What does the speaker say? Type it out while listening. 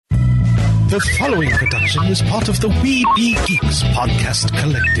The following production is part of the We Be Geeks podcast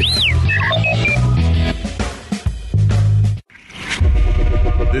collective.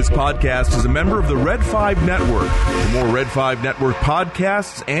 This podcast is a member of the Red 5 Network. For more Red 5 Network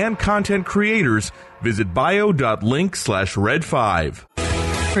podcasts and content creators, visit bio.link/Red5.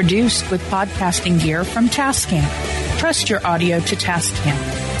 Produced with podcasting gear from Tascam. Trust your audio to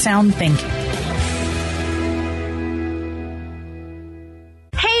Tascam. Sound thinking.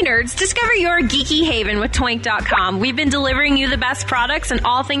 Hey nerds, discover your geeky haven with Toink.com. We've been delivering you the best products and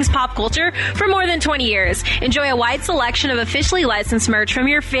all things pop culture for more than 20 years. Enjoy a wide selection of officially licensed merch from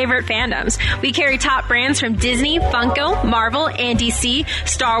your favorite fandoms. We carry top brands from Disney, Funko, Marvel, and DC,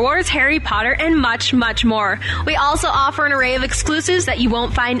 Star Wars, Harry Potter, and much, much more. We also offer an array of exclusives that you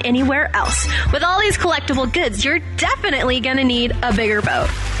won't find anywhere else. With all these collectible goods, you're definitely gonna need a bigger boat.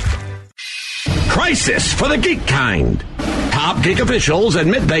 Crisis for the geek kind. Top geek officials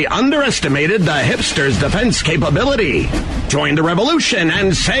admit they underestimated the hipsters' defense capability. Join the revolution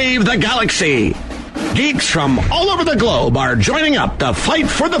and save the galaxy. Geeks from all over the globe are joining up to fight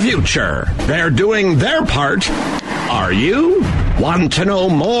for the future. They're doing their part. Are you? Want to know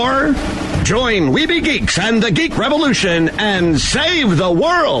more? Join Weeby Geeks and the Geek Revolution and save the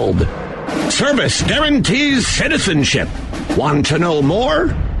world. Service guarantees citizenship. Want to know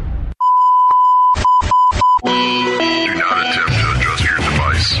more? Do not attempt to adjust your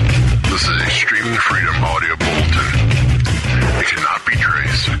device. This is a streaming freedom audio bulletin. It cannot be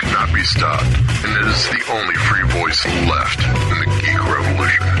traced, it cannot be stopped, and it is the only free voice left in the Geek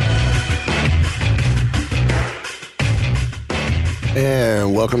Revolution.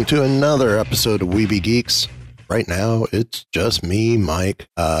 And welcome to another episode of Weeby Geeks. Right now, it's just me, Mike.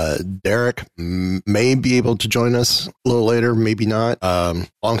 Derek may be able to join us a little later, maybe not.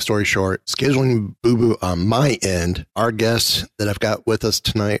 Long story short, scheduling boo-boo on my end. Our guest that I've got with us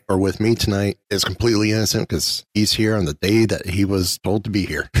tonight, or with me tonight, is completely innocent because he's here on the day that he was told to be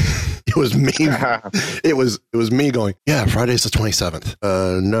here. It was me. It was me going, yeah, Friday's the 27th.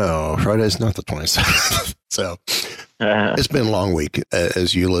 No, Friday's not the 27th. So it's been a long week,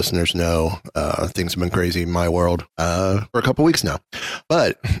 as you listeners know. Things have been crazy in my world for a couple weeks now.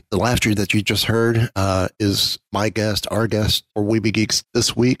 But the laughter that you just heard is my guest, our guest for Weeby Geeks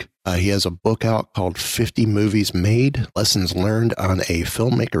this week. He has a book out called 50 Movies Made, Lessons Learned on a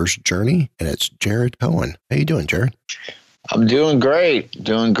Filmmaker's Journey, and it's Jared Cohn. How you doing, Jared? I'm doing great,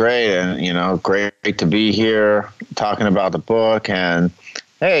 and great to be here talking about the book. And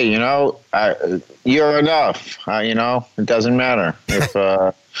hey, you're enough. It doesn't matter if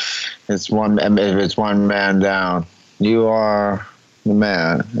it's one man down. You are the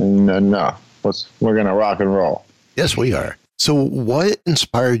man. No, we're gonna rock and roll. Yes, we are. So, what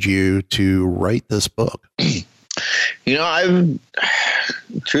inspired you to write this book?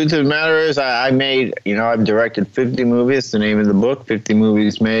 Truth of the matter is, I've directed 50 movies. The name of the book, 50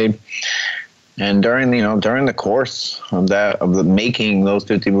 Movies Made. And during the course of making those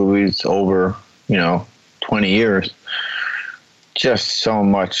 50 movies over, 20 years, just so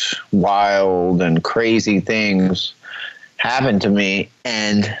much wild and crazy things happened to me,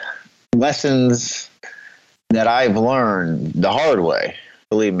 and lessons that I've learned the hard way.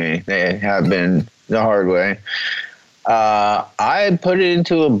 Believe me, they have been the hard way. I put it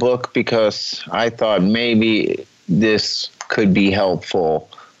into a book because I thought maybe this could be helpful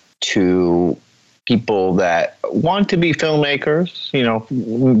to people that want to be filmmakers,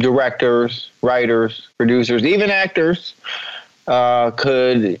 directors, writers, producers, even actors,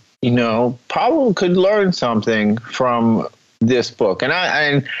 probably could learn something from this book. And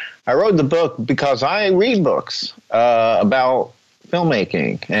I wrote the book because I read books about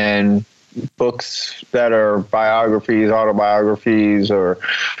filmmaking, and books that are biographies, autobiographies, or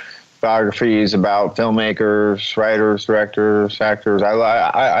biographies about filmmakers, writers, directors, actors.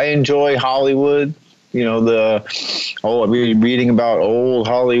 I enjoy Hollywood. Reading about old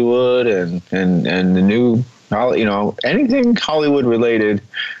Hollywood and the new, anything Hollywood related.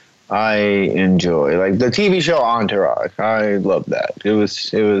 I enjoy, like the TV show Entourage. I love that. It was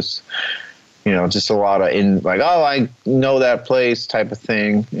just a lot of I know that place type of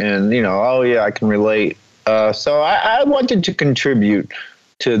thing, and I can relate. So I wanted to contribute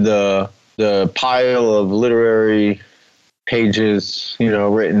to the pile of literary pages,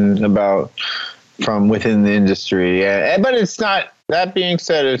 written about from within the industry. But it's not. That being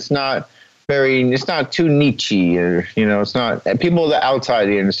said, it's not too niche-y, or it's not people that outside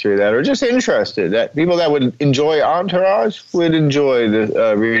the industry that are just interested. That people that would enjoy Entourage would enjoy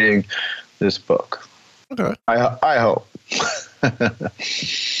reading this book. Okay. I hope.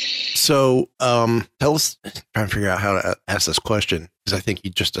 So, tell us, trying to figure out how to ask this question, because I think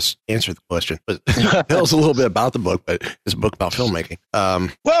you just answered the question, but tell us a little bit about the book, but it's a book about filmmaking.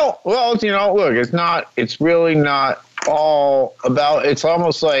 Well, look, it's really not all about, it's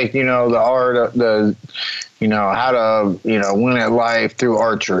almost like, the art of how to, win at life through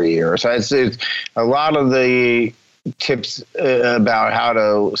archery, or so it's a lot of the tips about how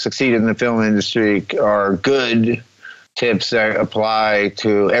to succeed in the film industry are good tips that apply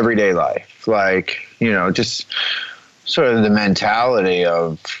to everyday life, like just sort of the mentality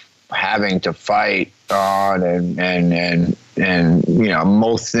of having to fight on, and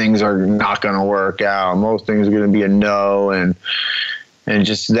most things are not going to work out, most things are going to be a no, and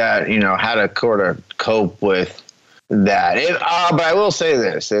just that how to sort of cope with that. But I will say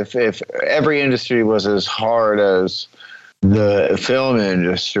this: if every industry was as hard as the film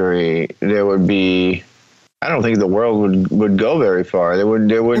industry, there would be, I don't think the world would go very far. There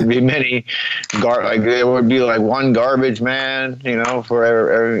wouldn't be many there would be like one garbage man,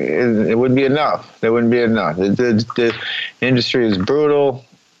 for it wouldn't be enough. There wouldn't be enough. The industry is brutal.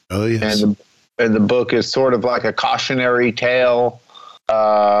 Oh yes. And the book is sort of like a cautionary tale.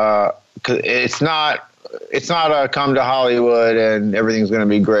 'Cause it's not a come to Hollywood and everything's going to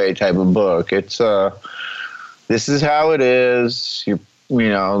be great type of book. It's this is how it is.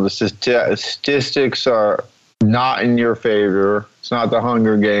 The statistics are not in your favor. It's not the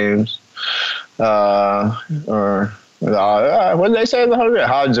Hunger Games, or what did they say? The Hunger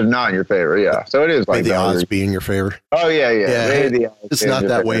Odds are not in your favor. Yeah, so it is like the odds be in your favor. Oh yeah. It's not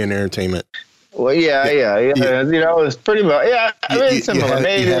that way in entertainment. Well, yeah. It's pretty much, similar.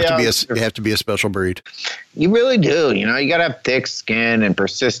 You have to be a special breed. You really do. You got to have thick skin and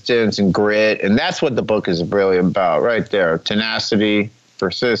persistence and grit, and that's what the book is really about, right there. Tenacity,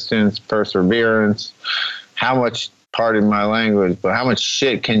 persistence, perseverance. How much, pardon my language, but how much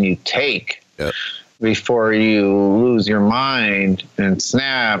shit can you take before you lose your mind and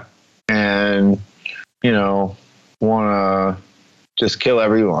snap and want to just kill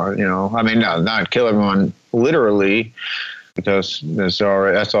everyone, I mean, no, not kill everyone literally, because that's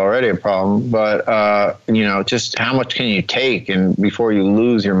already a problem. But, just how much can you take and before you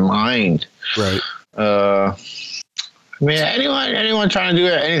lose your mind? Right. I mean, anyone trying to do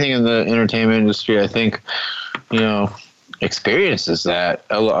anything in the entertainment industry, I think, experiences that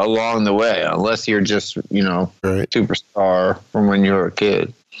along the way, unless you're just, superstar from when you were a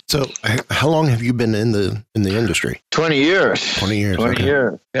kid. So how long have you been in the industry? 20 years. 20 years. 20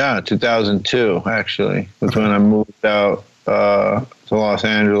 years. Yeah, 2002, actually, was when I moved out to Los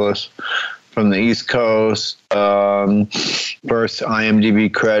Angeles from the East Coast. First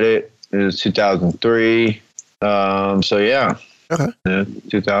IMDb credit is 2003. So, yeah. Okay.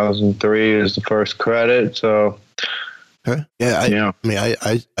 2003 is the first credit, so... Okay. Yeah, I mean,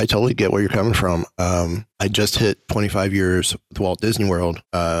 I totally get where you're coming from. I just hit 25 years with Walt Disney World,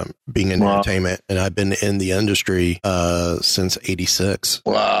 being in entertainment, and I've been in the industry since '86.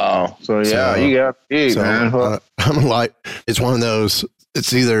 Wow. So yeah, you got beat, man. I'm like, it's one of those.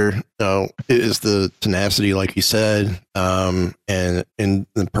 It's either it is the tenacity, like you said, and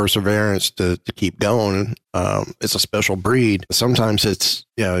the perseverance to keep going. It's a special breed. Sometimes it's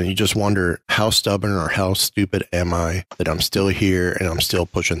you just wonder how stubborn or how stupid am I that I'm still here and I'm still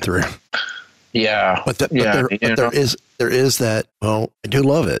pushing through. Yeah, but there is that. Well, I do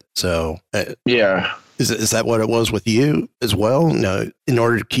love it. So yeah. Is that what it was with you as well? No, in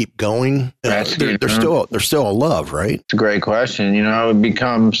order to keep going, there's still a love, right? It's a great question. It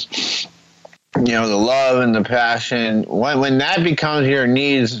becomes, the love and the passion. When that becomes your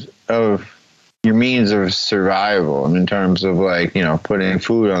means of survival, and in terms of putting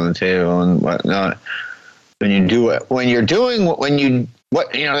food on the table and whatnot. When you do it, they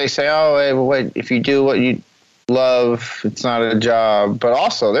say, if you do what you love, it's not a job. But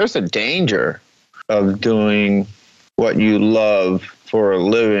also, there's a danger of doing what you love for a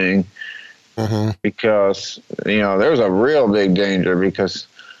living, because there's a real big danger, because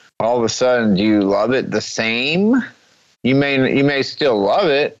all of a sudden, do you love it the same? You may still love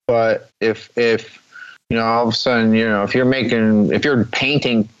it, but if all of a sudden, if you're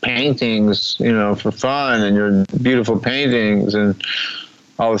painting paintings, for fun, and you're beautiful paintings, and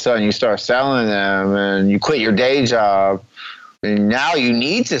all of a sudden you start selling them and you quit your day job, and now you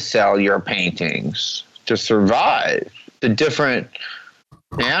need to sell your paintings to survive. It's a different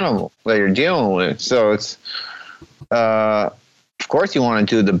animal that you're dealing with. So it's, of course you want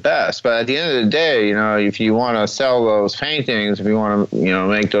to do the best, but at the end of the day, if you want to sell those paintings, if you want to,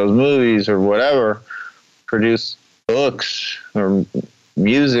 make those movies or whatever, produce books or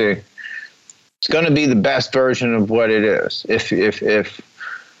music, it's going to be the best version of what it is. If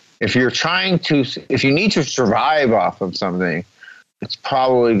you're trying to, if you need to survive off of something, it's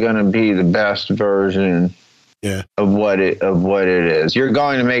probably going to be the best version of what it is. You're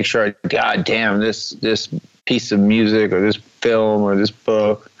going to make sure, God damn, this piece of music or this film or this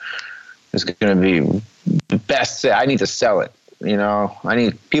book is going to be the best. I need to sell it. You know,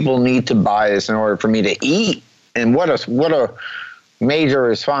 people need to buy this in order for me to eat. And what a major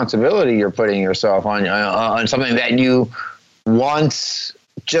responsibility you're putting yourself on something that you once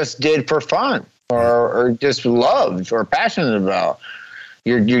just did for fun or just loved or passionate about.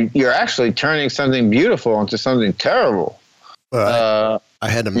 You're actually turning something beautiful into something terrible. Well, I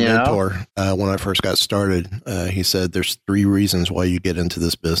had a mentor when I first got started. He said there's 3 reasons why you get into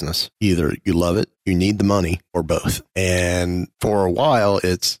this business. Either you love it, you need the money, or both. And for a while,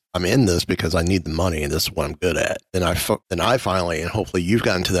 I'm in this because I need the money and this is what I'm good at. Then I finally, and hopefully you've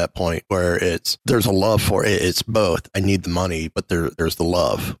gotten to that point where there's a love for it. It's both. I need the money, but there's the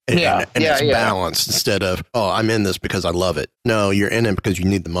love. And it's balanced instead of, I'm in this because I love it. No, you're in it because you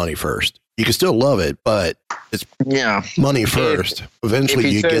need the money first. You can still love it, but it's money first. Eventually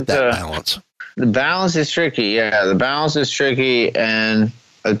you get that balance. The balance is tricky. Yeah, the balance is tricky. And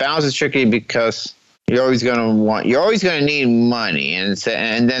the balance is tricky because you're always going to need money. And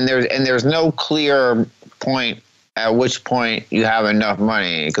then there's no clear point at which point you have enough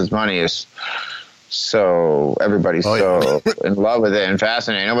money, because money is everybody's in love with it and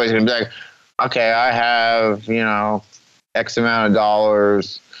fascinated. Nobody's going to be like, okay, I have, X amount of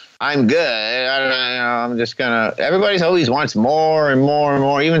dollars. I'm good. I'm just gonna. Everybody's always wants more and more and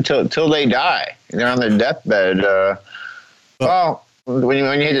more, even till they die. They're on their deathbed. Well, when you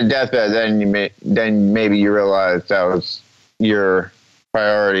hit the deathbed, then maybe you realize that was your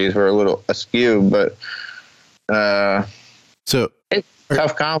priorities were a little askew. But so it's a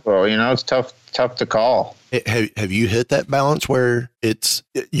tough combo. It's tough to call. Have you hit that balance where it's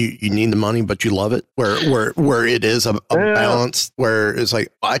you need the money but you love it, where it is a balance where it's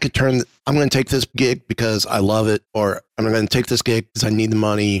like, I'm going to take this gig because I love it, or I'm going to take this gig because I need the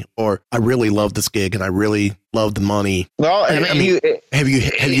money, or I really love this gig and I really love the money? Well, have you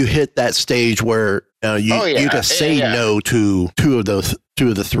hit that stage where you can say no to two of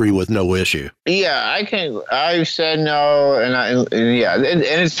the 3 with no issue? Yeah, I've said no, and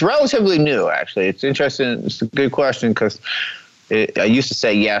it's relatively new, actually. It's interesting. It's a good question because I used to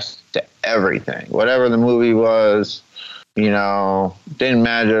say yes to everything, whatever the movie was. Didn't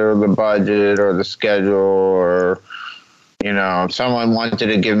matter the budget or the schedule, or if someone wanted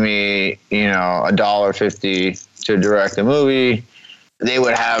to give me $1.50 to direct a movie, they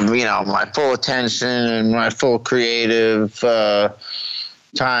would have my full attention and my full creative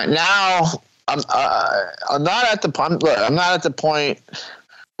time. Now I'm not at the point where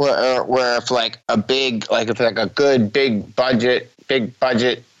if if a good big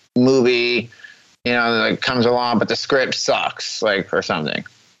budget movie comes along, but the script sucks, or something,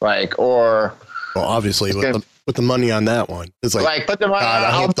 or obviously with the money on that one, it's put the money. God,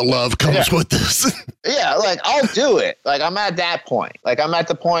 I hope the love comes with this. Yeah, I'll do it. I'm at that point. I'm not at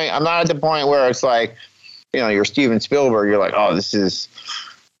the point where it's you're Steven Spielberg. You're like, oh, this is.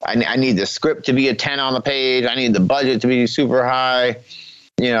 I need the script to be a 10 on the page. I need the budget to be super high.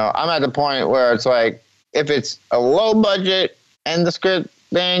 I'm at the point where it's if it's a low budget and the script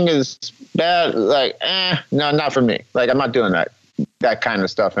thing is bad, no, not for me. I'm not doing that kind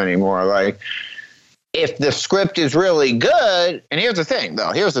of stuff anymore. If the script is really good, and here's the thing,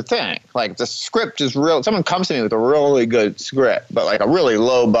 the script is real. Someone comes to me with a really good script, but a really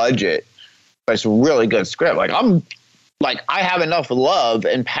low budget, but it's a really good script. I have enough love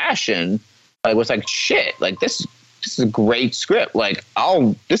and passion. Shit, this is a great script.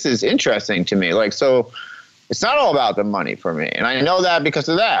 This is interesting to me. So it's not all about the money for me. And I know that because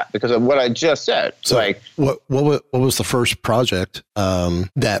of what I just said. So what was the first project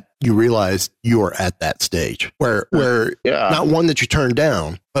that you realized you were at that stage where not one that you turned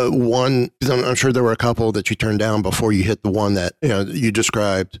down, but one, because I'm sure there were a couple that you turned down before you hit the one that, you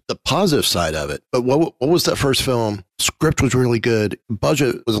described the positive side of it. But what was that first film? Script was really good.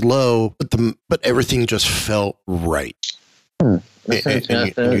 Budget was low, but everything just felt right. And you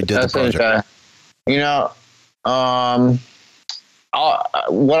did the project.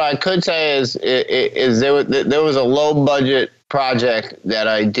 What I could say is there was a low budget project that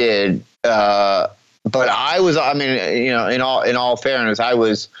I did, but I was, in all fairness, I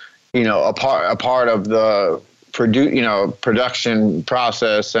was, a part of the production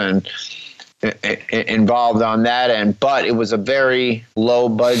process and involved on that end. But it was a very low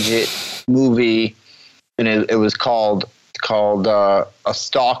budget movie, and it was called A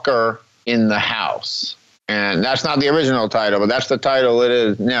Stalker in the House. And that's not the original title, but that's the title it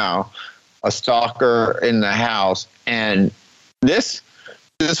is now, A Stalker in the House. And this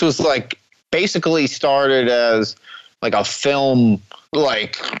was like basically started as like a film,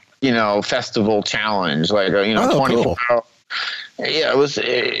 like, you know, festival challenge, like, you know, 24 hours. Yeah,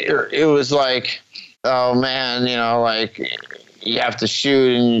 it was like, oh man, you know, like you have to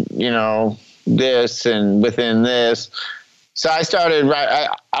shoot and, you know, this and within this. So I started, I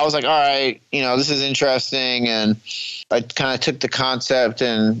was like, all right, you know, this is interesting. And I kind of took the concept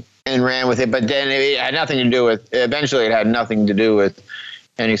and ran with it. But then it had nothing to do with, eventually it had nothing to do with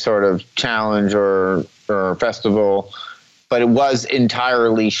any sort of challenge or festival. But it was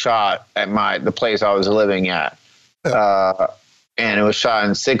entirely shot at the place I was living at. And it was shot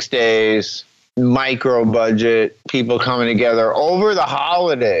in 6 days, micro budget, people coming together over the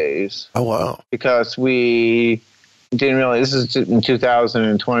holidays. Oh, wow. Because we didn't really, this is in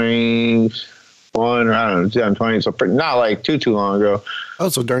 2021, or I don't know, 2020, so not like too long ago. Oh,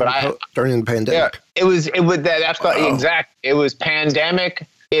 so during the pandemic. Yeah, it was that's what exact. It was pandemic.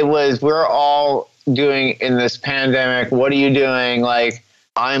 It was, we're all doing in this pandemic. What are you doing? Like,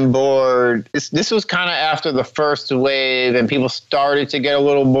 I'm bored. This was kind of after the first wave and people started to get a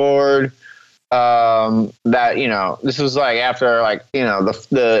little bored. That, you know, this was like after, like, you know,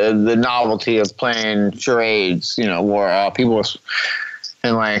 the novelty of playing charades, you know, where people was,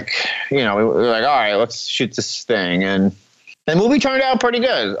 and like, you know, we were like, all right, let's shoot this thing. And the movie turned out pretty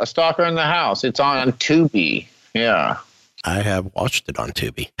good. A Stalker in the House. It's on Tubi. Yeah. I have watched it on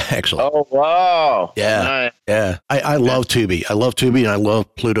Tubi, actually. Oh, wow. Yeah. Nice. Yeah. I love Tubi. I love Tubi and I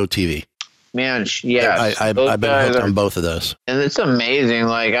love Pluto TV. Man, yes. I've been hooked on both of those. And it's amazing.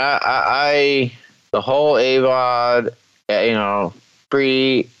 Like, I the whole AVOD, you know,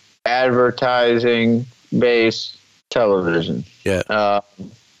 free advertising based television. Yeah.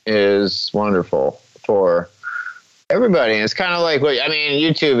 Is wonderful for everybody. And it's kind of like, I mean,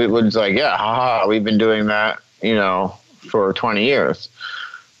 YouTube, it was like, yeah, haha, we've been doing that, you know, for 20 years.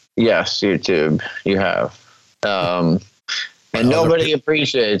 Yes, YouTube, you have. And nobody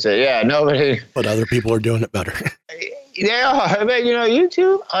appreciates it. Yeah, nobody. But other people are doing it better. Yeah, I mean, you know,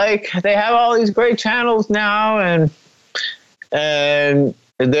 YouTube, like, they have all these great channels now, and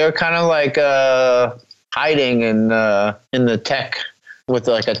they're kind of like hiding in the tech, with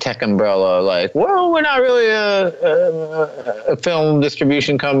like a tech umbrella. Like, well, we're not really a film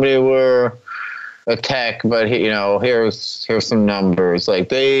distribution company. We're a tech, but, you know, here's some numbers.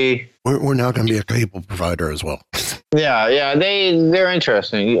 Like, we're now going to be a cable provider as well. Yeah, they're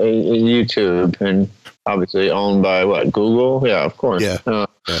interesting. YouTube, and obviously owned by what, Google? Yeah, of course. Yeah.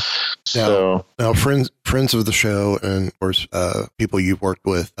 Now, friends of the show, and of course, people you've worked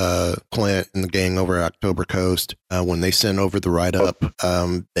with, Clint and the gang over at October Coast, when they sent over the write-up,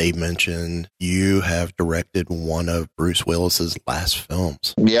 they mentioned you have directed one of Bruce Willis's last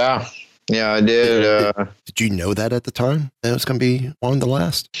films. Yeah, I did. Did you know that at the time that it was going to be one of the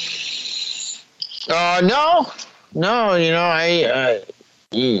last? No, you know, I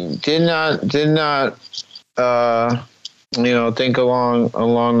did not you know, think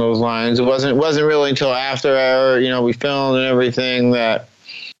along those lines. It wasn't really until after we filmed and everything that,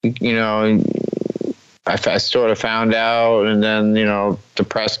 you know, I sort of found out, and then, you know, the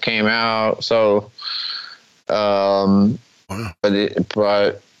press came out. So, wow. but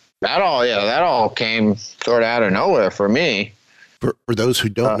that all came sort of out of nowhere for me. For those who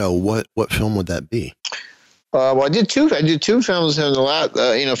don't know, what film would that be? Well, I did two films in the last.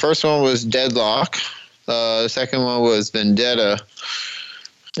 First one was Deadlock. The second one was Vendetta,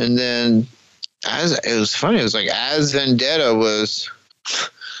 and then it was funny. It was like as Vendetta was.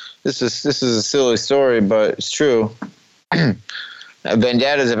 This is a silly story, but it's true.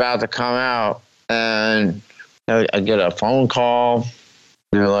 Vendetta is about to come out, and I get a phone call.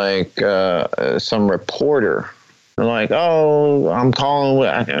 They're like some reporter. They're like, "Oh, I'm calling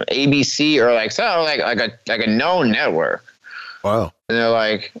with ABC or like a known network." Wow. And they're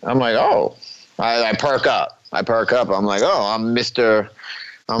like, I'm like, "Oh." I perk up. I'm like, "Oh, I'm Mr.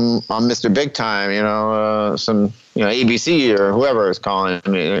 Big Time," you know, some, you know, ABC or whoever is calling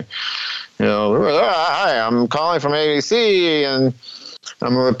me. You know, "Hi, I'm calling from ABC, and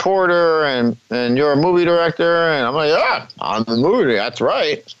I'm a reporter, and you're a movie director." And I'm like, "Yeah, I'm the movie. That's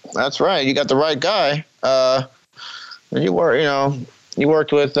right. You got the right guy." And you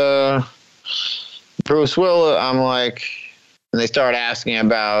worked with Bruce Willis. I'm like, and they start asking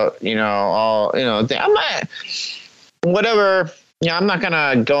about, you know, all, you know, I'm not, whatever, you know, I'm not going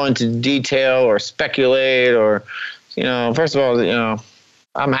to go into detail or speculate or, you know, first of all, you know,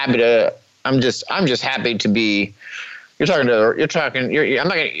 I'm just happy to be, I'm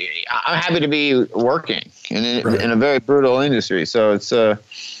happy to be working in a very brutal industry. So it's, I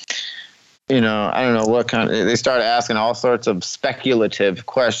don't know what they started asking all sorts of speculative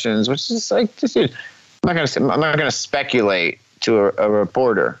questions, which is like, dude, I'm not going to speculate to a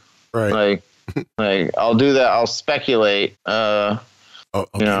reporter. Right. Like I'll do that. I'll speculate, I'll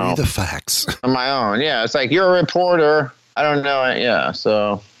give you the facts on my own. Yeah. It's like, you're a reporter. I don't know. Yeah.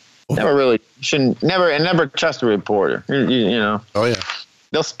 So never trust a reporter. You know. Oh yeah.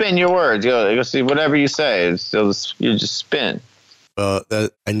 They'll spin your words. You'll see whatever you say. You just spin.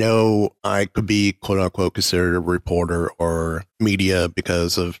 That I know I could be quote unquote considered a reporter or media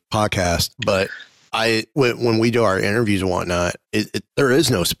because of podcasts, but when we do our interviews and whatnot, there is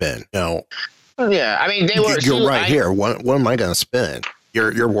no spin. Yeah, I mean, you're right here. What am I going to spin?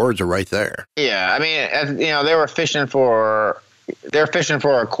 Your words are right there. Yeah, I mean, they were fishing for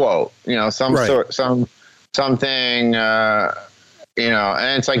a quote. Something.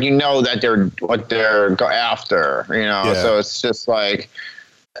 And it's like, that they're what they're after. Yeah. So it's just like,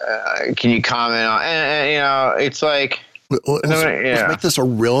 can you comment on? And it's like. Let's make this a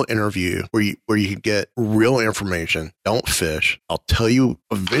real interview where you can get real information. Don't fish. I'll tell you,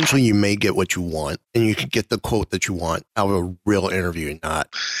 eventually you may get what you want, and you can get the quote that you want out of a real interview, not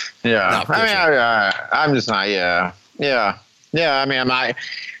I'm just not. Yeah. I mean,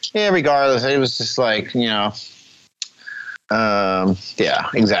 regardless, it was just like, yeah,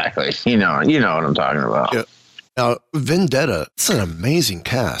 exactly. You know what I'm talking about. Yeah. Now, Vendetta, it's an amazing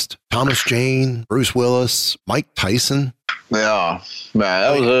cast. Thomas Jane, Bruce Willis, Mike Tyson. Yeah, man,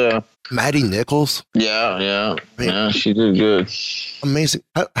 that was Maddie Nichols. Yeah, she did good. Amazing.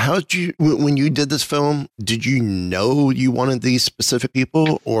 How did you, when you did this film, did you know you wanted these specific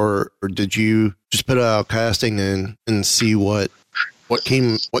people, or did you just put out casting and see what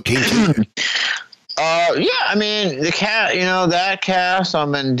came to you? Yeah, I mean, that cast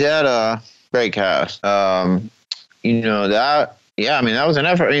on Vendetta, great cast. Yeah, I mean, that was an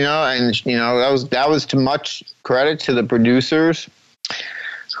effort, and that was too much credit to the producers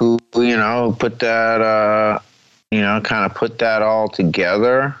who, put that, kind of put that all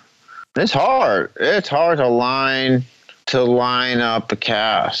together. It's hard. It's hard to line up a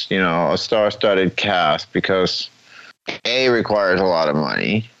cast, a star-studded cast, because A, requires a lot of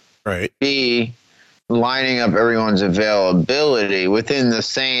money. Right. B, lining up everyone's availability within the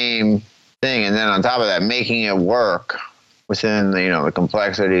same thing, and then on top of that, making it work within the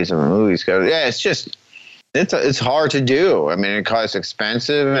complexities of a movie. So yeah, it's hard to do. I mean, it's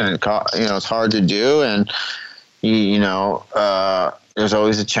expensive, and it's hard to do, and there's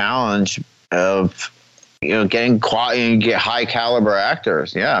always a challenge of getting quality and get high caliber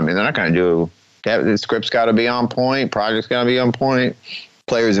actors. Yeah, I mean, they're not going to do that. The script's got to be on point, project's got to be on point,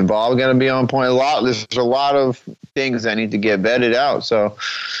 players involved got to be on point. There's a lot of things that need to get vetted out. So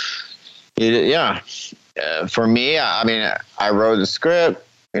for me, I mean, I wrote the script,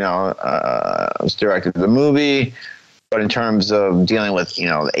 I was directed the movie, but in terms of dealing with,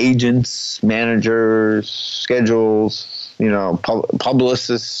 the agents, managers, schedules,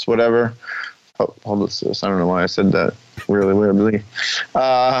 publicists, whatever. Publicists. I don't know why I said that really weirdly.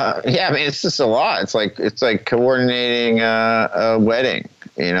 I mean, it's just a lot. It's like coordinating a wedding,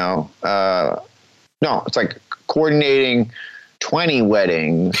 No, it's like coordinating 20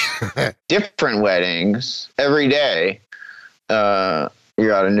 weddings, different weddings every day.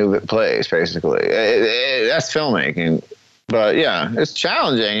 You're at a new place, basically. That's filmmaking. But yeah, it's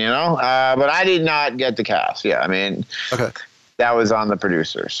challenging, but I did not get the cast. Yeah, I mean, that was on the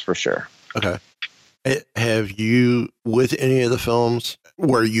producers for sure. Okay. Have you, with any of the films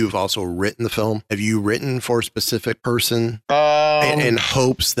where you've also written the film, have you written for a specific person in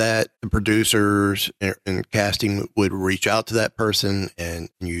hopes that the producers and casting would reach out to that person and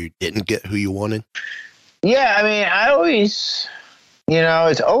you didn't get who you wanted? Yeah, I mean, I always,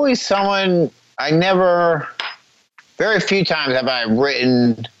 it's always someone very few times have I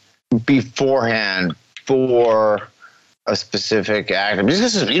written beforehand for a specific actor.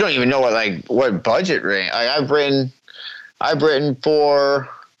 Because you don't even know what budget range. I've written for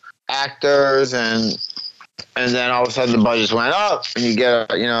actors, and then all of a sudden the budgets went up, and you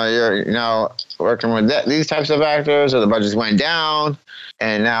get you're now working with these types of actors, or the budgets went down,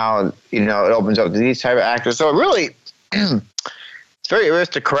 and now it opens up to these type of actors. So it really it's very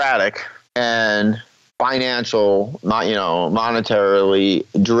aristocratic and financial, not monetarily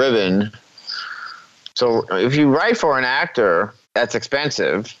driven. So if you write for an actor, that's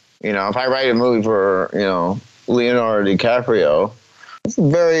expensive. If I write a movie for, Leonardo DiCaprio, it's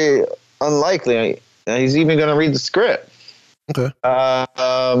very unlikely that he's even going to read the script. Okay. But,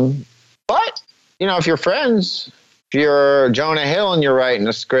 if you're friends, if you're Jonah Hill and you're writing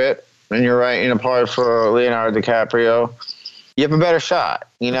a script and you're writing a part for Leonardo DiCaprio, you have a better shot,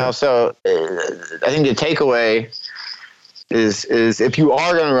 you know? So I think the takeaway is if you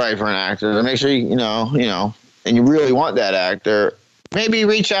are going to write for an actor, then make sure you know, and you really want that actor, maybe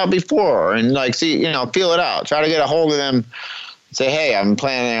reach out before and like, see, you know, feel it out, try to get a hold of them, say, hey, I'm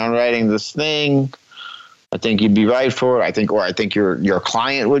planning on writing this thing. I think you'd be right for it. I think your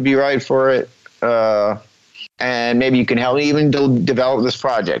client would be right for it. And maybe you can help me even develop this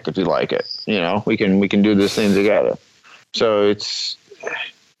project if you like it. You know, we can do this thing together. So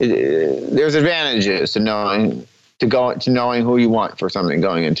there's advantages to knowing who you want for something,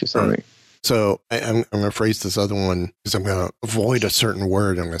 going into something. Right. So I'm going to phrase this other one because I'm going to avoid a certain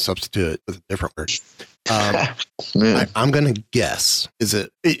word. I'm going to substitute it with a different word. I'm going to guess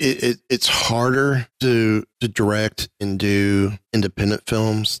it's harder to direct and do independent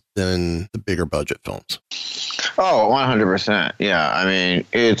films than the bigger budget films. Oh, 100%. Yeah. I mean,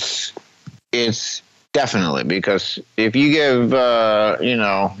 it's definitely, because if you give,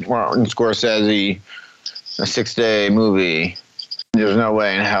 Martin Scorsese a 6-day movie, there's no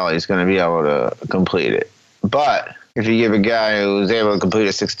way in hell he's going to be able to complete it. But if you give a guy who's able to complete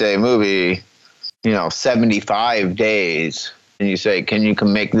a 6-day movie, 75 days, and you say, can you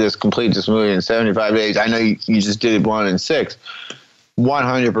complete this movie in 75 days? I know you just did one in 6.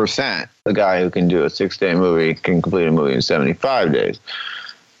 100% the guy who can do a 6-day movie can complete a movie in 75 days.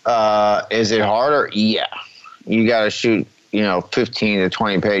 Is it harder? Yeah. You got to shoot, 15 to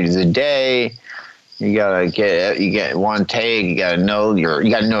 20 pages a day. You get one take. You got to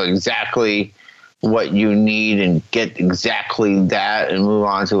know exactly what you need and get exactly that and move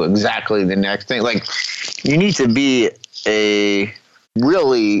on to exactly the next thing. Like, you need to be a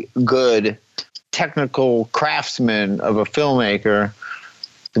really good technical craftsman of a filmmaker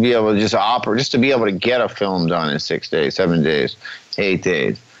to be able to just to be able to get a film done in 6 days, 7 days, 8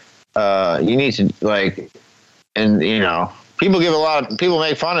 days. You need to people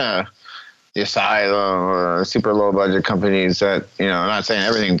make fun of the Asylum or super low budget companies that, I'm not saying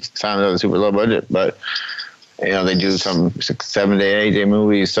everything sounds like super low budget, but, they do some 7 day, 8 day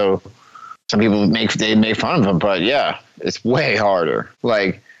movies. So some people make fun of them, but yeah, it's way harder.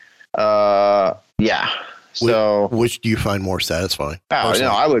 Like, yeah. So which do you find more satisfying?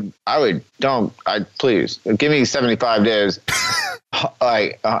 Oh, no, please give me 75 days,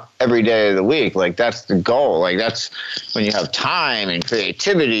 every day of the week. Like, that's the goal. Like, that's when you have time and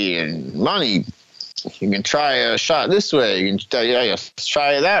creativity and money. You can try a shot this way. You can let's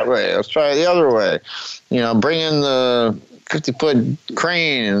try it that way. Let's try it the other way. Bring in the 50-foot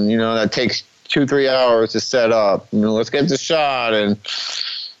crane, and that takes 2-3 hours to set up. Let's get the shot, and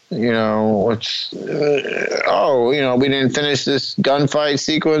we didn't finish this gunfight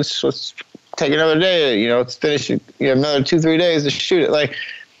sequence. Let's take another day. Let's finish it. You have another 2-3 days to shoot it. Like,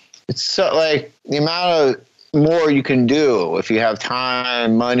 it's so, like, the amount of more you can do if you have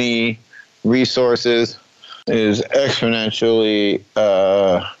time, money, resources is exponentially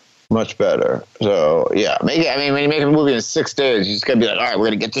much better. So yeah, when you make a movie in 6 days, you just gotta be like, all right, we're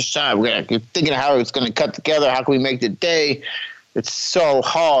gonna get this shot. You're thinking of how it's gonna cut together. How can we make the day? It's so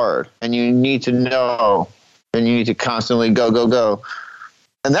hard, and you need to know, and you need to constantly go.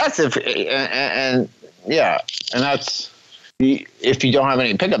 And that's if you don't have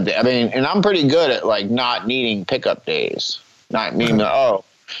any pickup day. I mean, and I'm pretty good at like not needing pickup days. Not meaning that,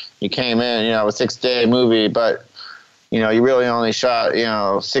 you came in, a 6-day movie, but you really only shot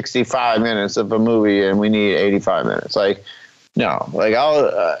 65 minutes of a movie, and we need 85 minutes. Like, no, like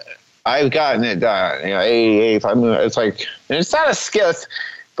I've gotten it done. 85 minutes. It's like, and it's not a skill,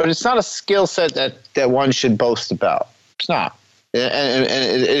 but it's not a skill set that one should boast about. It's not.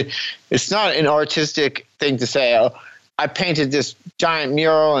 And it's not an artistic thing to say, I painted this giant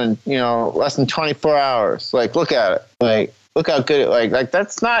mural in, less than 24 hours. Like, look at it. Like, look how good it, like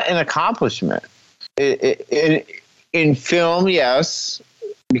that's not an accomplishment. In film, yes,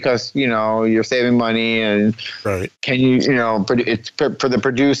 because, you're saving money, and right. Can you, it's for the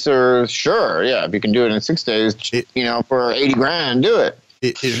producer, sure. Yeah. If you can do it in 6 days, for $80,000, do it.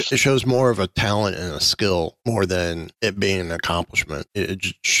 It shows more of a talent and a skill more than it being an accomplishment. It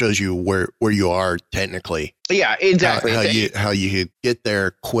just shows you where you are technically. Yeah, exactly. How you could get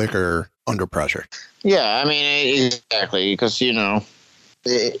there quicker under pressure. Yeah, I mean, exactly, because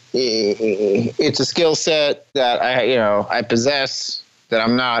it's a skill set that I possess, that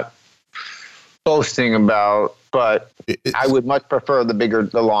I'm not boasting about. But I would much prefer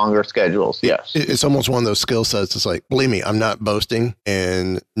the longer schedules. Yes. It's almost one of those skill sets. It's like, believe me, I'm not boasting.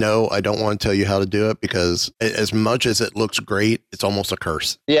 And no, I don't want to tell you how to do it, because as much as it looks great, it's almost a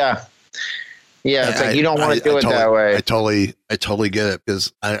curse. Yeah. Yeah, it's like you don't want to do it that way. I totally get it,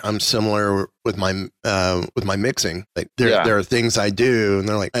 because I'm similar with my mixing. Like there are things I do, and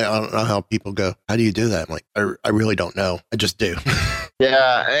they're like, I don't know how people go, how do you do that? I'm like, I really don't know. I just do.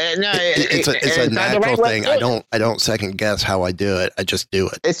 Yeah, no, it's a natural thing. I don't second guess how I do it. I just do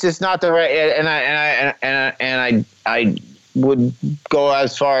it. It's just not the right, and I would go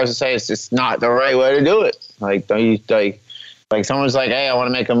as far as to say it's just not the right way to do it. Like, don't you like someone's like, hey, I want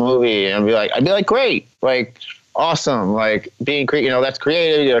to make a movie, and I'd be like, great, like, awesome, like being that's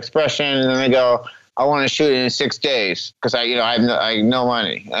creative, your expression, and then they go, I want to shoot it in 6 days because I have no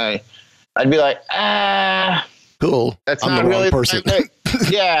money. I'd be like, cool. That's I'm not the really wrong person.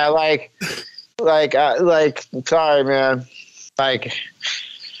 Yeah, like, sorry, man. Like,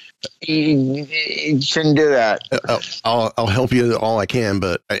 you shouldn't do that. I'll help you all I can,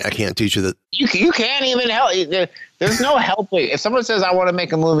 but I can't teach you that. You can't even help. There's no helping. If someone says, I want to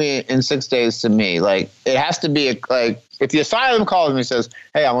make a movie in 6 days, to me, like, it has to be like, if the asylum calls me and says,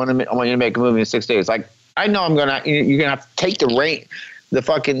 hey, I want you to make a movie in 6 days, like, I know you're gonna have to take the rein, the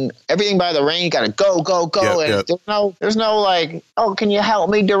fucking everything by the rein. You gotta go. Yep, and there's no like, oh, can you help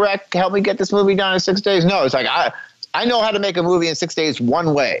me get this movie done in 6 days? No, it's like, I know how to make a movie in 6 days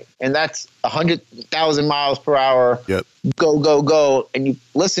one way, and that's 100,000 miles per hour. Yep. Go, and you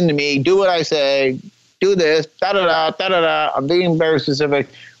listen to me, do what I say, do this, da-da-da. I'm being very specific.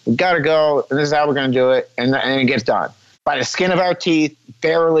 We got to go, and this is how we're going to do it, and it gets done. By the skin of our teeth,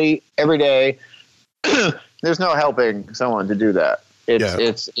 barely, every day. There's no helping someone to do that.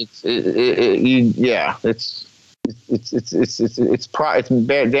 It's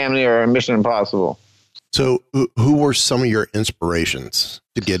damn near a mission impossible. So who were some of your inspirations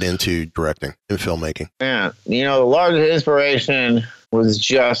to get into directing and filmmaking? Yeah, the largest inspiration was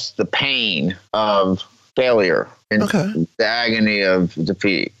just the pain of failure and the agony of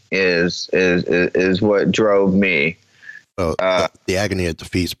defeat is what drove me. Oh, the agony of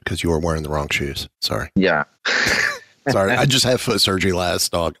defeat is because you were wearing the wrong shoes. Sorry. Yeah. Sorry, I just had foot surgery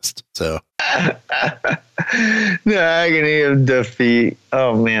last August, so. The agony of defeat.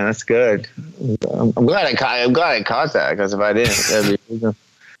 Oh man, that's good. I'm glad I caught that, because if I didn't, that'd be.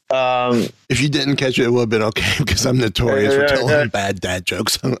 If you didn't catch it, it would have been okay, because I'm notorious for telling bad dad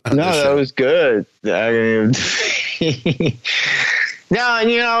jokes. No, that was good. The agony of defeat. No,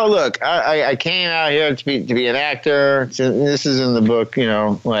 and look, I came out here to be an actor. This is in the book,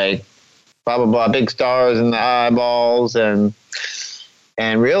 like blah blah blah, big stars in the eyeballs, and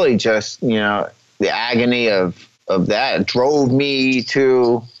really just the agony of that drove me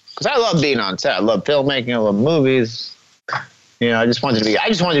to, because I love being on set. I love filmmaking. I love movies. I just wanted to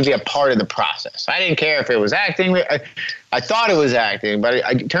be a part of the process. I didn't care if it was acting. I thought it was acting, but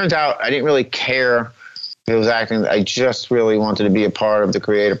it turns out I didn't really care if it was acting. I just really wanted to be a part of the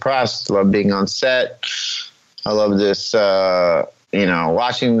creative process. I love being on set. I love this,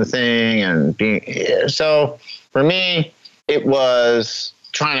 watching the thing and being. So for me, it was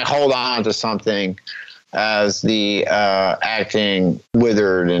trying to hold on to something as the acting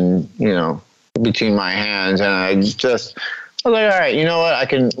withered and between my hands, and I was like, all right, you know what? I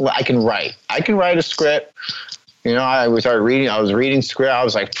can write. I can write a script. I was reading script. I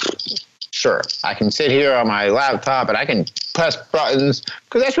was like, sure, I can sit here on my laptop and I can press buttons,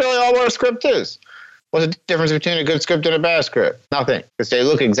 because that's really all what a script is. What's the difference between a good script and a bad script? Nothing, because they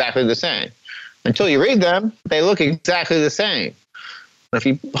look exactly the same. Until you read them, they look exactly the same. If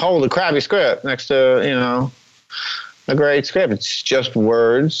you hold a crappy script next to, a great script, it's just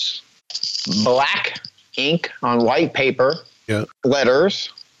words, black ink on white paper, letters,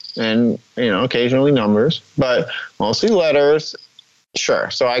 and, occasionally numbers, but mostly letters. Sure.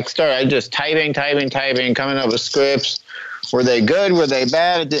 So I just typing, coming up with scripts. Were they good? Were they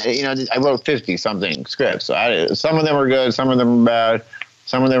bad? I wrote 50-something scripts. So some of them were good. Some of them were bad.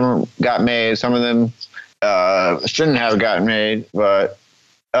 Some of them got made. Some of them shouldn't have gotten made. But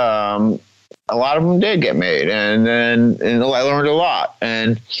a lot of them did get made. And I learned a lot.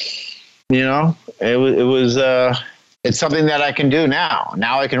 And, it's something that I can do now.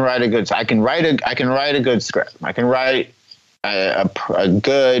 Now I can write a good script. I can write a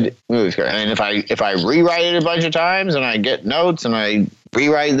good movie script. And if I rewrite it a bunch of times and I get notes and I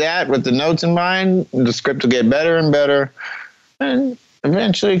rewrite that with the notes in mind, the script will get better and better, and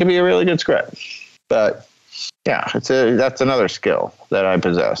eventually it can be a really good script. But yeah, that's another skill that I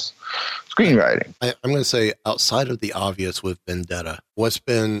possess. Screenwriting. I'm going to say, outside of the obvious with Vendetta, what's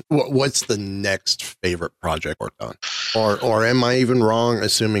the next favorite project worked on? Or am I even wrong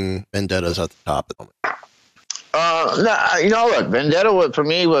assuming Vendetta's at the top at the moment? No, look, Vendetta for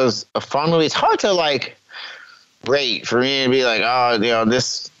me was a fun movie. It's hard to great for me to be like, oh,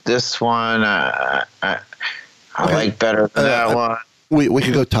 this one I like better than that one. We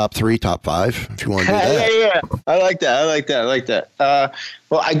could go top 3, top 5 if you want to do that. Yeah. I like that.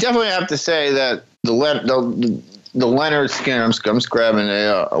 Well, I definitely have to say that the Leonard Skinner. I'm just grabbing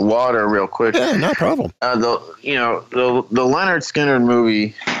a water real quick. Yeah, no problem. The Leonard Skinner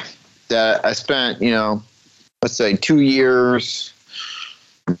movie that I spent, let's say 2 years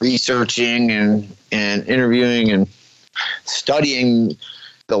researching and interviewing and studying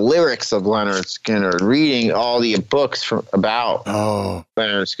the lyrics of Leonard Skinner, reading all the books about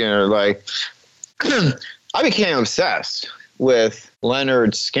Leonard Skinner. Like, I became obsessed with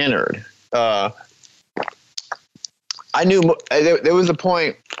Leonard Skinner. I knew there was a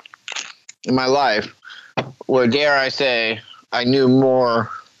point in my life where, dare I say, I knew more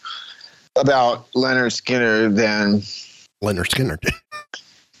about Leonard Skinner than Leonard Skinner did.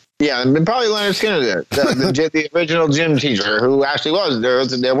 Yeah, and probably Leonard Skinner did. The original gym teacher, who actually there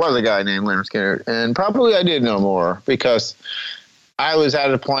was a guy named Leonard Skinner, and probably I did know more because I was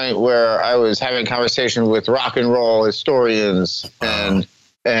at a point where I was having conversations with rock and roll historians and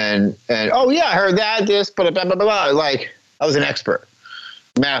oh yeah, I heard that, this, but blah blah blah. Like, I was an expert,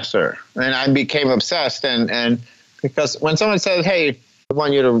 master, and I became obsessed. And because when someone says, "Hey, I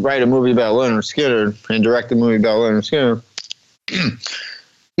want you to write a movie about Leonard Skinner and direct a movie about Leonard Skinner,"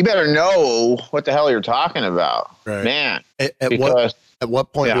 you better know what the hell you're talking about, right. Man. At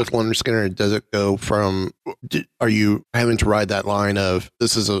what point with Leonard Skinner does it go from? Are you having to ride that line of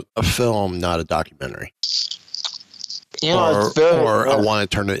this is a film, not a documentary? Or I want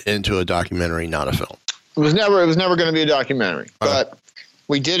to turn it into a documentary, not a film. It was never going to be a documentary, but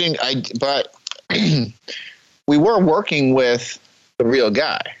we didn't. But we were working with the real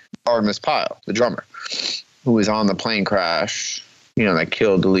guy, Artemis Pyle, the drummer, who was on the plane crash. That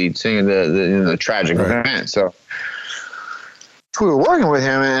killed the lead singer, the tragic event. So we were working with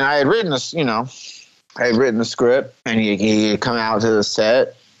him, and I had written this. I had written the script, and he had come out to the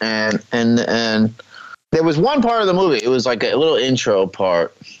set, and there was one part of the movie. It was like a little intro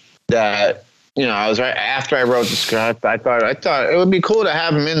part that, I was right after I wrote the script. I thought it would be cool to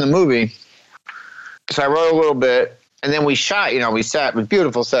have him in the movie. So I wrote a little bit, and then we shot. We sat with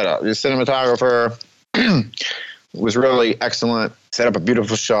beautiful setup. The cinematographer was really excellent. Set up a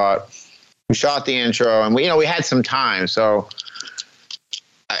beautiful shot. We shot the intro, and we had some time. So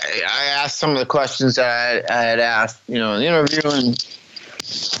I asked some of the questions that I had asked, in the interview, and.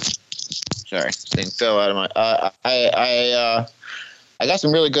 Sorry, this thing fell out of my. I got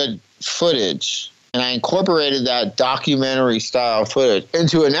some really good footage, and I incorporated that documentary style footage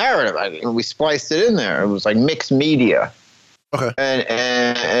into a narrative. We spliced it in there. It was like mixed media. Okay.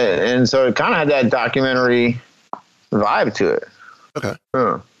 And so it kind of had that documentary vibe to it. Okay.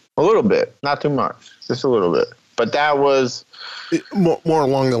 A little bit, not too much, just a little bit. But that was more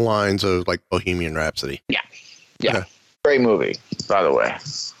along the lines of like Bohemian Rhapsody. Yeah. Okay. Great movie, by the way.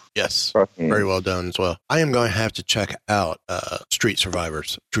 Yes, very well done as well. I am going to have to check out Street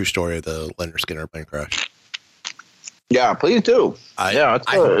Survivors, true story of the Leonard Skinner plane crash. Yeah, please do.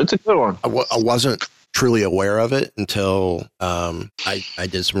 It's a good one. I wasn't truly aware of it until I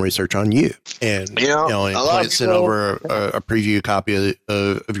did some research on you, and I sent over a preview copy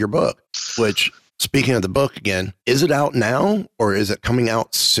of your book. Which, speaking of the book again, is it out now or is it coming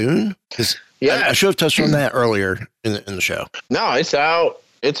out soon? Yeah, I should have touched on that earlier in the show. No, it's out.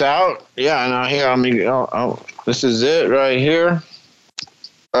 It's out. Yeah, no, here, this is it right here.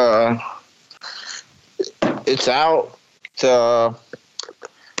 It's out.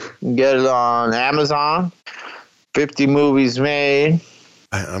 Get it on Amazon. 50 movies made.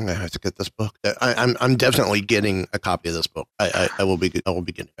 I'm gonna have to get this book. I'm definitely getting a copy of this book. I will be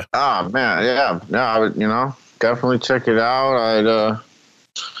getting it. Oh man, yeah. No, I would, definitely check it out.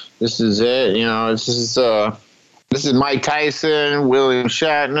 This is it. This is Mike Tyson, William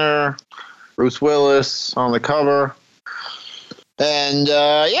Shatner, Bruce Willis on the cover. And,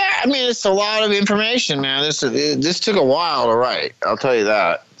 it's a lot of information, man. This took a while to write. I'll tell you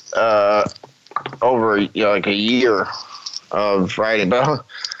that. Over, like a year of writing. But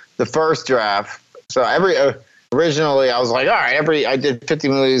the first draft, so originally I was like, all right, I did 50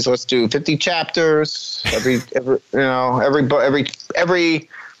 movies. Let's do 50 chapters. Every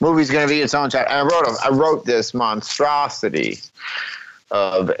movie's going to be its own chapter. I wrote this monstrosity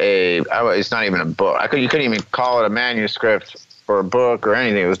of it's not even a book. You couldn't even call it a manuscript or a book or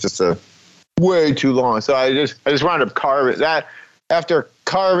anything. It was just way too long. So I just wound up carving that after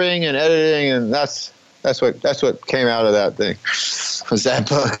carving and editing, and that's what came out of that thing was that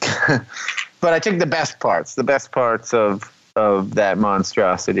book. But I took the best parts of that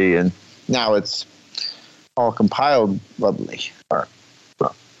monstrosity, and now it's all compiled lovely.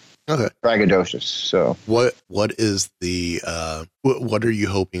 Okay. Braggadocious. So what is the what are you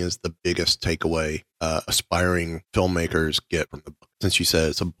hoping is the biggest takeaway aspiring filmmakers get from the book? Since you said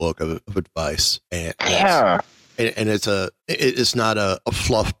it's a book of advice, and it's not a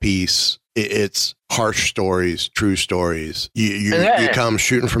fluff piece. It's harsh stories, true stories. You come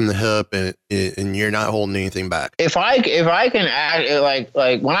shooting from the hip, and you're not holding anything back. If I can act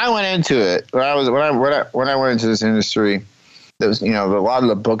like when I went into it, when I went into this industry, there was, a lot of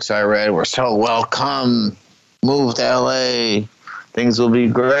the books I read were so welcome. Move to LA, things will be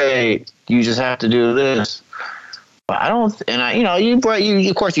great. You just have to do this. But I don't, you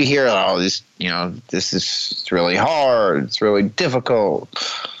of course you hear all this. It's really hard. It's really difficult.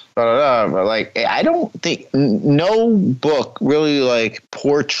 But like, I don't think no book really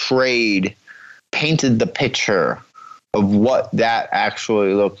painted the picture of what that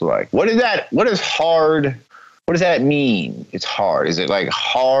actually looked like. What is hard? What does that mean? It's hard. Is it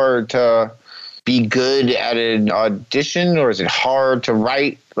hard to be good at an audition, or is it hard to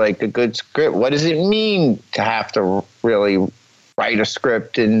write a good script? What does it mean to have to really write a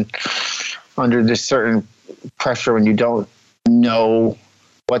script and under this certain pressure when you don't know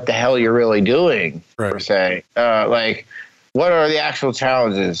what the hell you're really doing, per se? What are the actual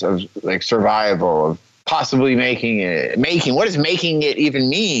challenges of survival, of possibly making it? What does making it even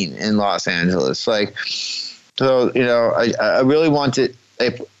mean in Los Angeles? So, I really want to,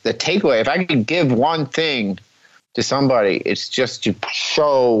 the takeaway, if I could give one thing to somebody, it's just to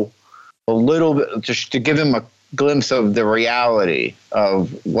show a little bit, just to give them a glimpse of the reality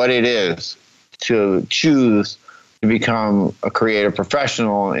of what it is to choose to become a creative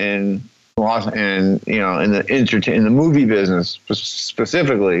professional in the movie business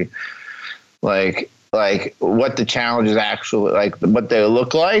specifically, what the challenges actually, what they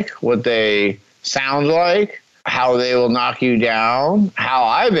look like, what they sound like, how they will knock you down, how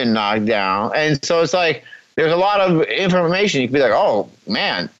I've been knocked down. And so it's there's a lot of information. You can be like, oh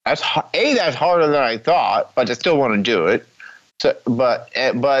man, that's harder than I thought, but I still want to do it. So, but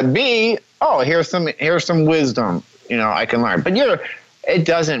B, here's some wisdom, I can learn. But it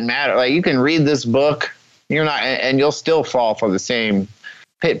doesn't matter. You can read this book, and you'll still fall for the same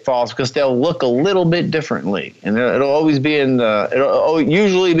pitfalls because they'll look a little bit differently, and it'll always be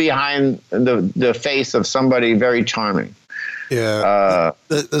usually behind the face of somebody very charming. Yeah,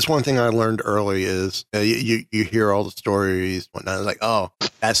 that's one thing I learned early is you hear all the stories, whatnot. It's like, oh,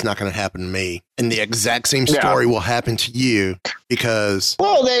 that's not going to happen to me, and the exact same story will happen to you because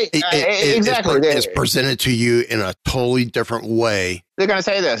it's presented to you in a totally different way. They're going to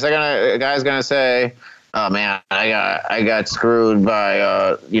say this. A guy's going to say, oh man, I got screwed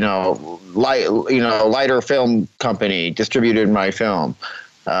by lighter film company distributed my film.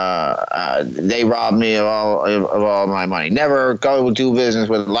 They robbed me of all my money. Never go do business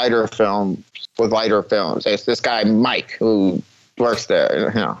with lighter films. It's this guy Mike who works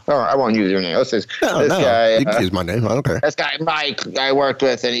there. I won't use your name. This guy. You can use my name. I don't care. This guy Mike I worked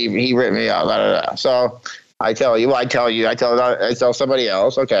with, and he ripped me off. Blah, blah, blah. So I tell somebody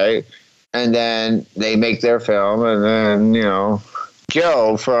else. Okay. And then they make their film, and then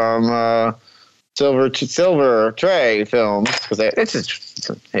Joe from Silver Tray Films, because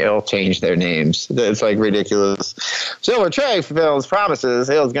they all change their names. It's ridiculous. Silver Tray Films promises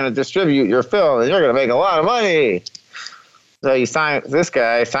he's going to distribute your film, and you're going to make a lot of money. So this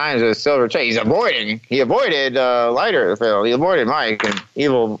guy signs with Silver Tray. He avoided Lighter Film. He avoided Mike and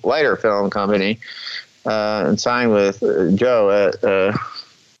Evil Lighter Film Company, and signed with Joe at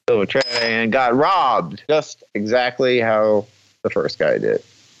Silver Tray and got robbed just exactly how the first guy did.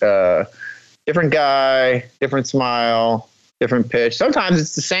 Different guy, different smile, different pitch. Sometimes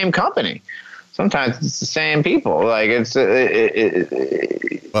it's the same company. Sometimes it's the same people.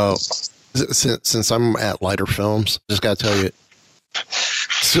 Well, since I'm at Lighter Films, just got to tell you,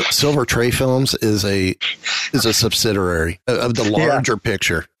 Silver Tray Films is a subsidiary of the larger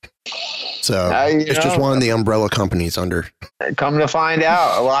picture. So it's just one of the umbrella companies under. Come to find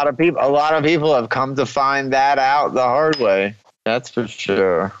out, a lot of people have come to find that out the hard way. That's for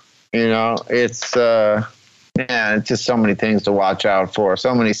sure. It's it's just so many things to watch out for.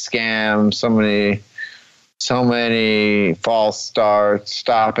 So many scams, so many false starts,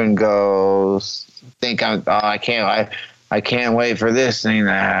 stop and goes. I can't wait for this thing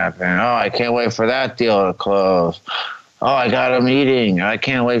to happen. Oh, I can't wait for that deal to close. Oh, I got a meeting. I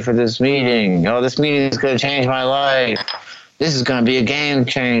can't wait for this meeting. Oh, this meeting is going to change my life. This is going to be a game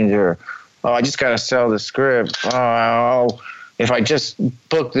changer. Oh, I just got to sell the script. Oh, if I just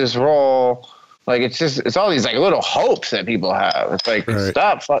book this role, Like, it's all these like little hopes that people have. It's like,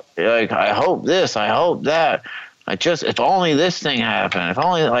 stop. Like, I hope this, I hope that. If only this thing happened. If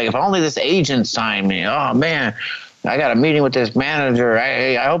only this agent signed me. Oh man, I got a meeting with this manager.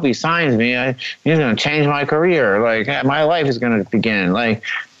 I hope he signs me. He's going to change my career. Like, my life is going to begin. Like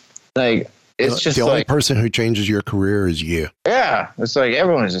it's just the only like, person who changes your career is you. Yeah, it's like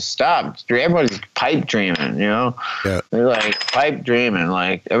everyone's just stopped. Everybody's pipe dreaming. You know, they're like pipe dreaming.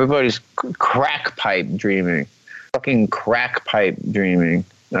 Like everybody's crack pipe dreaming. Fucking crack pipe dreaming.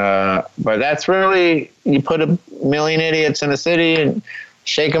 But that's really, you put a million idiots in a city and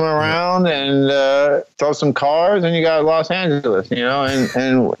shake them around and throw some cars, and you got Los Angeles, you know,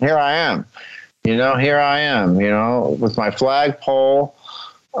 and here I am, you know, with my flagpole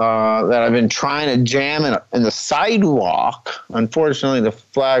that I've been trying to jam in the sidewalk. Unfortunately, the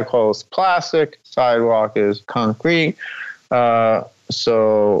flagpole is plastic, sidewalk is concrete.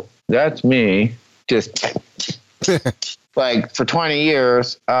 So that's me, just like for 20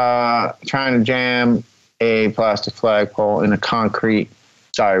 years trying to jam a plastic flagpole in a concrete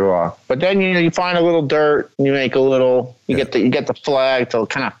sidewalk. But then, you know, you find a little dirt, and you make a little, you get the flag to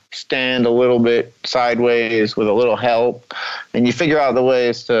kind of stand a little bit sideways with a little help, and you figure out the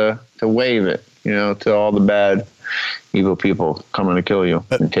ways to wave it, you know, to all the bad, evil people coming to kill you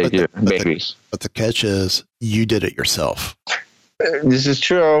and take your babies. But the catch is, you did it yourself. This is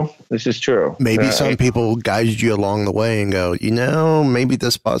true. Maybe some people guided you along the way and go, you know, maybe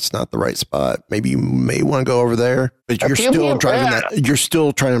this spot's not the right spot. Maybe you may want to go over there, but you're still driving that. You're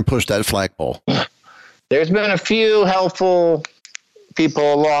still trying to push that flagpole. There's been a few helpful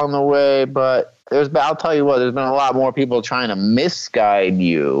people along the way, but I'll tell you what, there's been a lot more people trying to misguide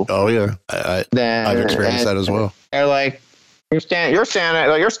you. Oh yeah, I've experienced that as well. They're like, you're standing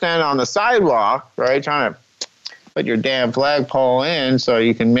on the sidewalk, right, trying to put your damn flagpole in so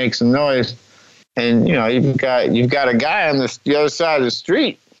you can make some noise, and you know you've got a guy on the other side of the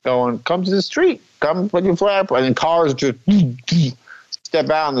street going, come to the street, come put your flagpole, and then cars just step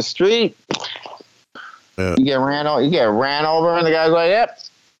out on the street. Yeah. You get ran over, and the guy's like, yep,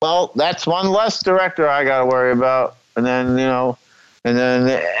 well, that's one less director I got to worry about. And then, you know,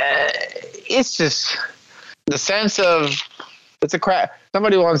 it's just the sense of, it's a crab.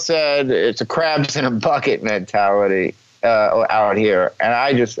 Somebody once said it's a crabs in a bucket mentality out here. And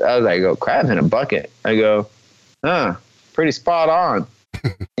I was like, crabs in a bucket. I go, pretty spot on.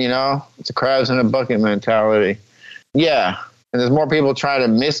 You know, it's a crabs in a bucket mentality. Yeah. And there's more people trying to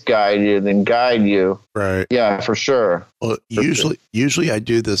misguide you than guide you. Right. Yeah, for sure. Well, usually I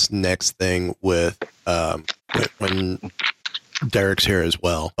do this next thing with when Derek's here as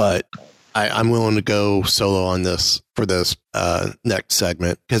well, but I'm willing to go solo on this for this next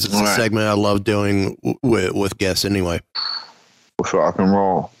segment because it's a segment I love doing with guests anyway. Rock and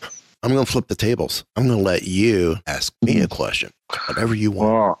roll. I'm going to flip the tables. I'm going to let you ask me a question, whatever you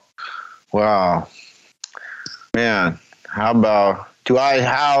want. Wow. Man, how about,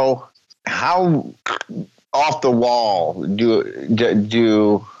 how off the wall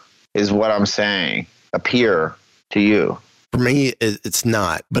do is what I'm saying appear to you? For me, it's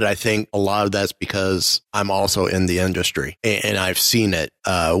not, but I think a lot of that's because I'm also in the industry and I've seen it,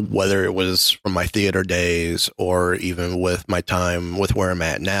 whether it was from my theater days or even with my time with where I'm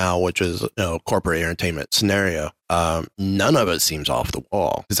at now, which is, you know, corporate entertainment scenario. None of it seems off the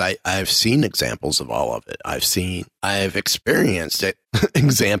wall because I've seen examples of all of it. I've experienced it,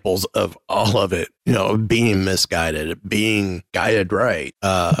 examples of all of it, you know, being misguided, being guided right.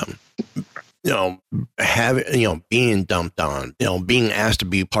 You know, being dumped on, you know, being asked to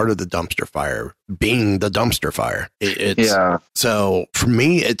be part of the dumpster fire, being the dumpster fire. So for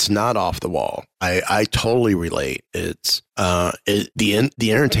me, it's not off the wall. I totally relate. It's the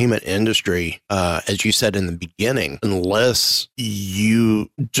entertainment industry, as you said in the beginning, unless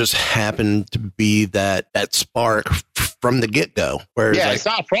you just happen to be that spark from the get go. Where it's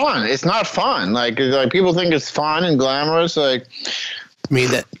not fun. It's not fun. Like people think it's fun and glamorous. Like, I mean,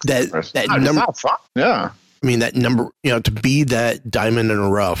 that number, yeah. I mean, that number, you know, to be that diamond in the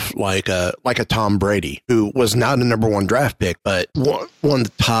rough, like a Tom Brady, who was not a number one draft pick, but one of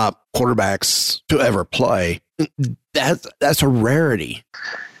the top quarterbacks to ever play. That's a rarity.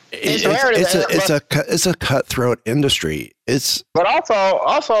 It's a cutthroat industry. But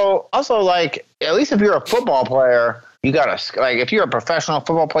also like, at least if you're a football player, you got to, like, if you're a professional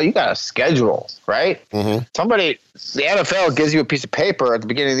football player, you got a schedule, right? Mm-hmm. The NFL gives you a piece of paper at the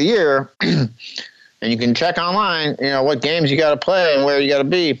beginning of the year, and you can check online, you know, what games you got to play and where you got to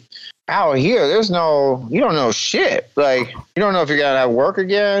be. Out here, you don't know shit. Like, you don't know if you're gonna have work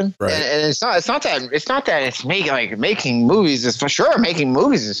again. Right. And it's not that it's making movies is for sure. Making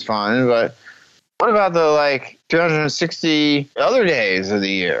movies is fun, but what about the like 360 other days of the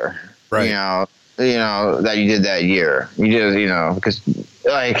year? Right. You know that you did that year. You did, because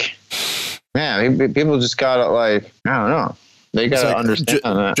like, man, people just gotta like, I don't know. They gotta understand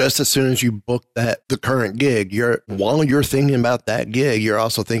that. Just as soon as you book the current gig, while you're thinking about that gig, you're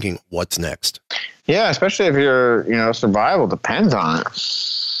also thinking, what's next? Yeah, especially if your survival depends on it.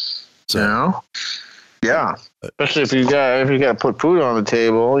 So, yeah. Especially if you got to put food on the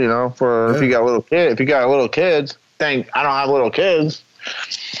table, if you got little kids. I don't have little kids,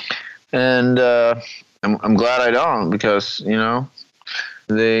 and I'm glad I don't, because they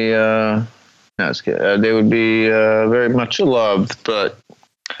would be very much loved. But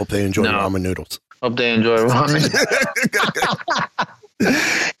hope they enjoy ramen noodles. Hope they enjoy ramen.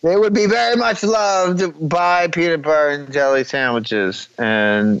 They would be very much loved by peanut butter and jelly sandwiches,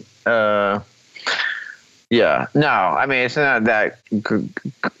 and yeah, no, I mean, it's not that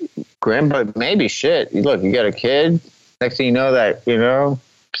grim, but maybe shit. Look, you got a kid. Next thing you know that,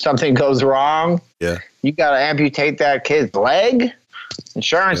 something goes wrong. Yeah. You got to amputate that kid's leg.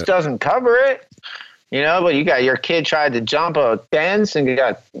 Insurance doesn't cover it. But you got your kid tried to jump a fence and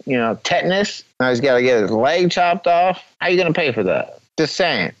got, tetanus. Now he's got to get his leg chopped off. How are you going to pay for that? Just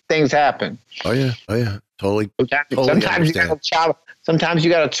saying. Things happen. Oh, yeah. Totally. Sometimes you got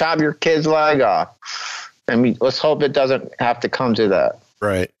to chop your kid's leg off. I mean, let's hope it doesn't have to come to that.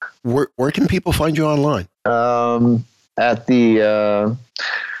 Right. Where can people find you online? At the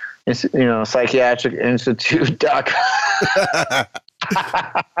psychiatricinstitute.com.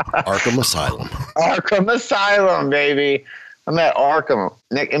 Arkham Asylum. Arkham Asylum, baby. I'm at Arkham,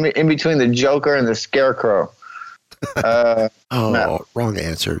 in between the Joker and the Scarecrow. Wrong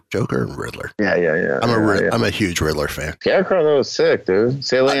answer. Joker and Riddler. Yeah. I'm a huge Riddler fan. Scarecrow, that was sick, dude.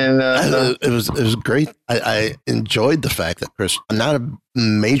 It was great. I enjoyed the fact that Chris. I'm not a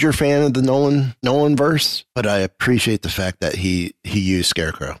major fan of the Nolan verse, but I appreciate the fact that he used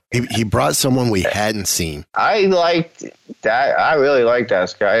Scarecrow. He brought someone we hadn't seen. I liked that. I really liked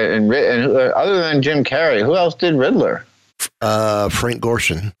that guy. And other than Jim Carrey, who else did Riddler? Frank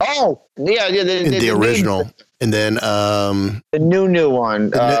Gorshin. Oh, yeah. The original. And then the new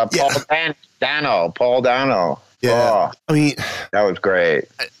one, Paul Dano. Yeah, oh, I mean, that was great.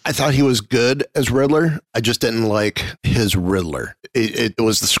 I thought he was good as Riddler. I just didn't like his Riddler. It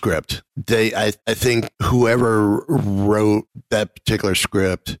was the script. I think whoever wrote that particular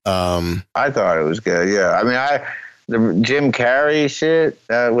script. I thought it was good. Yeah, I mean, the Jim Carrey shit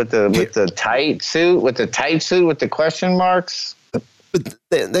with the tight suit with the question marks. But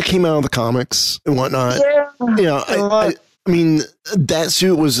that came out of the comics and whatnot. Yeah. I mean, that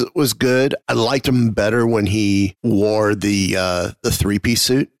suit was good. I liked him better when he wore the 3-piece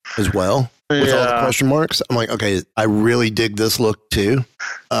suit as well with all the question marks. I'm like, okay, I really dig this look too.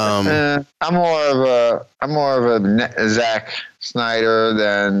 I'm more of a Zack Snyder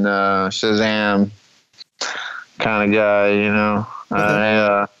than Shazam kind of guy.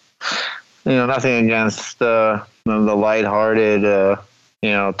 Nothing against the lighthearted,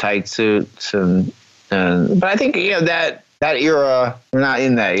 tight suits but I think that era, we're not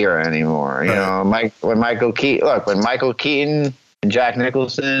in that era anymore. When Michael Keaton and Jack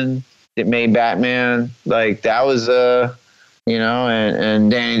Nicholson made Batman, like that was and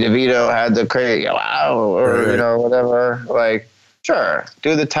Danny DeVito had the crazy whatever. Like, sure,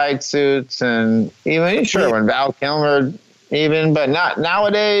 do the tight suits and even when Val Kilmer. But not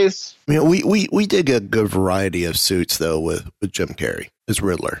nowadays. I mean, we did get a good variety of suits though with Jim Carrey as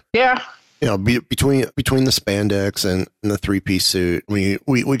Riddler. Yeah, between the spandex and the 3-piece suit, we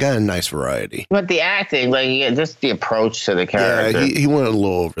got a nice variety. But the acting, just the approach to the character, he went a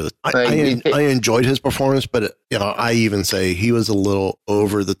little over the. I enjoyed his performance, but I even say he was a little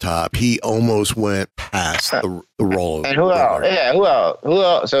over the top. He almost went past the role. And who else? Yeah, who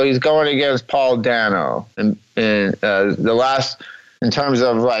else? So he's going against Paul Dano, and the last. In terms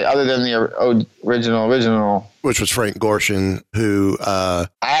of other than the original, which was Frank Gorshin, who I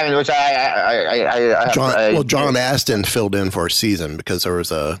haven't. Which John Astin filled in for a season because there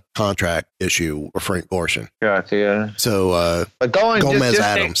was a contract issue with Frank Gorshin. Gotcha. Yeah. So, but Gomez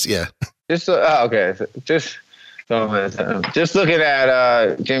Adams, yeah. Okay. Just Gomez Adams. Just looking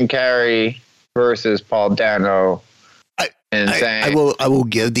at Jim Carrey versus Paul Dano. I will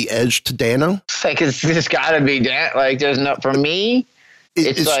give the edge to Dano. It's just got to be Dan. There's no for me.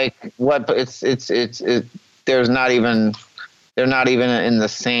 It's there's not even they're not even in the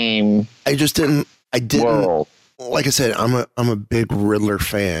same. I didn't world. Like I said, I'm a big Riddler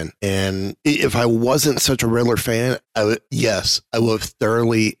fan, and if I wasn't such a Riddler fan, I would have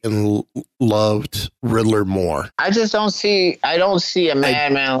thoroughly loved Riddler more. I just don't see a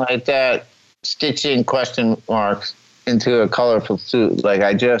madman like that stitching question marks into a colorful suit. Like,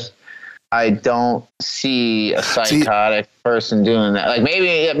 I don't see a psychotic person doing that. Like,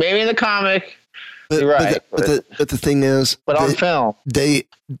 maybe in the comic, you're right. But the thing is, on film, they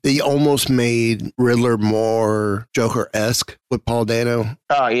almost made Riddler more Joker-esque with Paul Dano.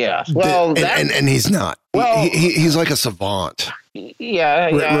 Oh yeah, well, and he's not. Well, he's like a savant. Yeah.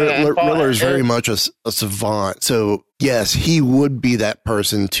 Riddler is very much a savant. So yes, he would be that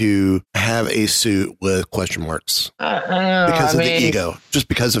person to have a suit with question marks because of the ego, just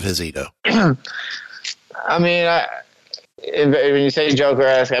because of his ego. I mean, when you say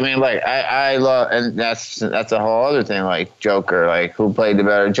Joker-esque, I mean, like, I love, and that's a whole other thing, like Joker, like who played the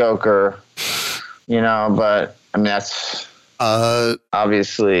better Joker, you know, but I mean, that's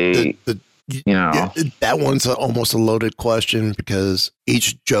obviously, you know. That one's almost a loaded question because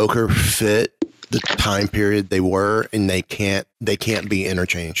each Joker fit the time period they were, and they can't be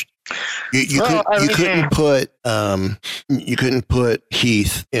interchanged. You couldn't put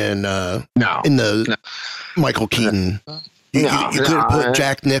Heath in the Michael Keaton. You couldn't put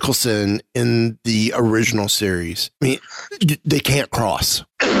Jack Nicholson in the original series. I mean, they can't cross.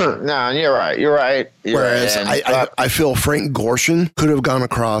 No, you're right. Whereas I feel Frank Gorshin could have gone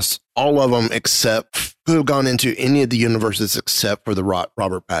across all of them could have gone into any of the universes except for the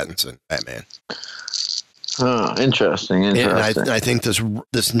Robert Pattinson Batman. Oh, interesting. And I think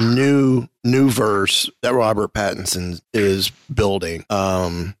this new verse that Robert Pattinson is building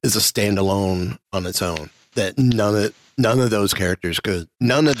is a standalone on its own. That none of those characters could.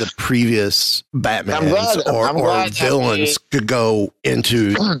 None of the previous Batmans or villains could go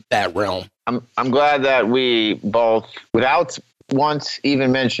into that realm. I'm glad that we both, without once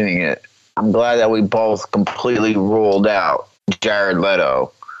even mentioning it, I'm glad that we both completely ruled out Jared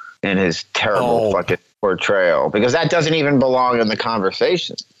Leto and his terrible fucking portrayal, because that doesn't even belong in the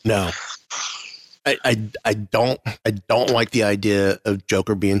conversation. No. I don't like the idea of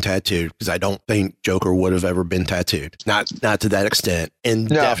Joker being tattooed, because I don't think Joker would have ever been tattooed. Not to that extent. And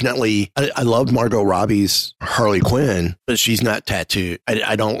definitely, I love Margot Robbie's Harley Quinn, but she's not tattooed.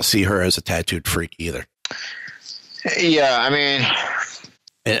 I don't see her as a tattooed freak either. Yeah, I mean,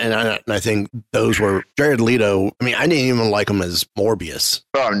 and I think those were Jared Leto. I mean, I didn't even like him as Morbius.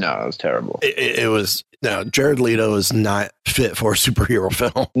 Oh no, it was terrible. It was. No, Jared Leto is not fit for a superhero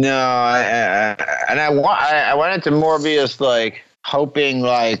film. No, I went into Morbius like hoping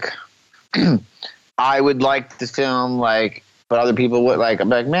like I would like the film, like, but other people would like. I'm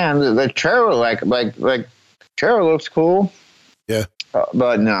like, man, the trailer like trailer looks cool. Yeah,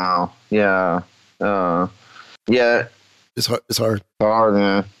 but no, yeah. It's hard. It's hard,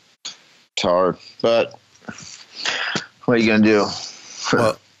 man. It's hard, but what are you gonna do?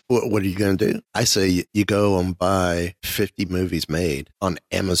 Well, what are you going to do? I say you go and buy 50 movies made on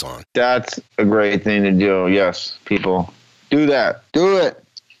Amazon. That's a great thing to do. Yes, people. Do that. Do it.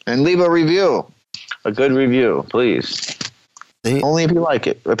 And leave a review. A good review, please. Only if you like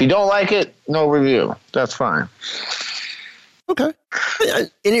it. If you don't like it, no review. That's fine. Okay.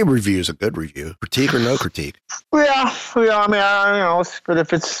 Any review is a good review. Critique or no critique. Yeah. I mean, but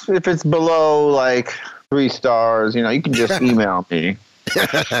if it's below like 3 stars, you can just email me.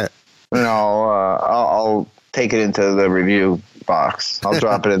 I'll take it into the review box. I'll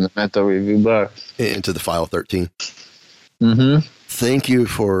drop it in the mental review box. Into the file 13. Mm-hmm. Thank you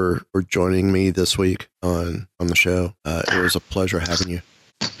for joining me this week on the show. It was a pleasure having you.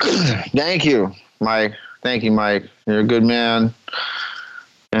 Thank you, Mike. You're a good man.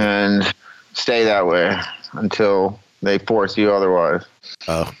 And stay that way until they force you otherwise.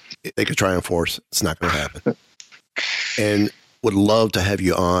 They could try and force. It's not going to happen. And would love to have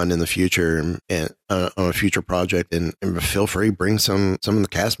you on in the future and on a future project, and feel free, bring some of the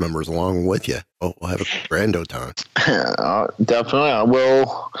cast members along with you. We'll have a grand old time. Definitely, I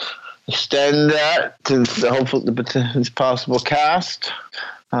will extend that to hopefully possible cast.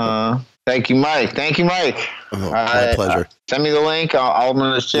 Thank you, Mike. My pleasure. Send me the link. I'm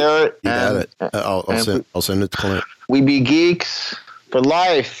going to share it. You got it. I'll send it to Clint. We be geeks for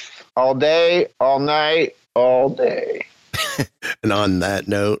life, all day, all night, all day. And on that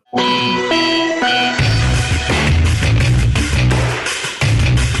note,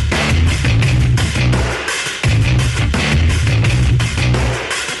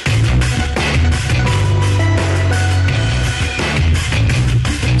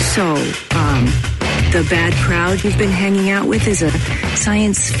 So, the bad crowd you've been hanging out with is a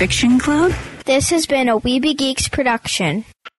science fiction club? This has been a Weeby Geeks production.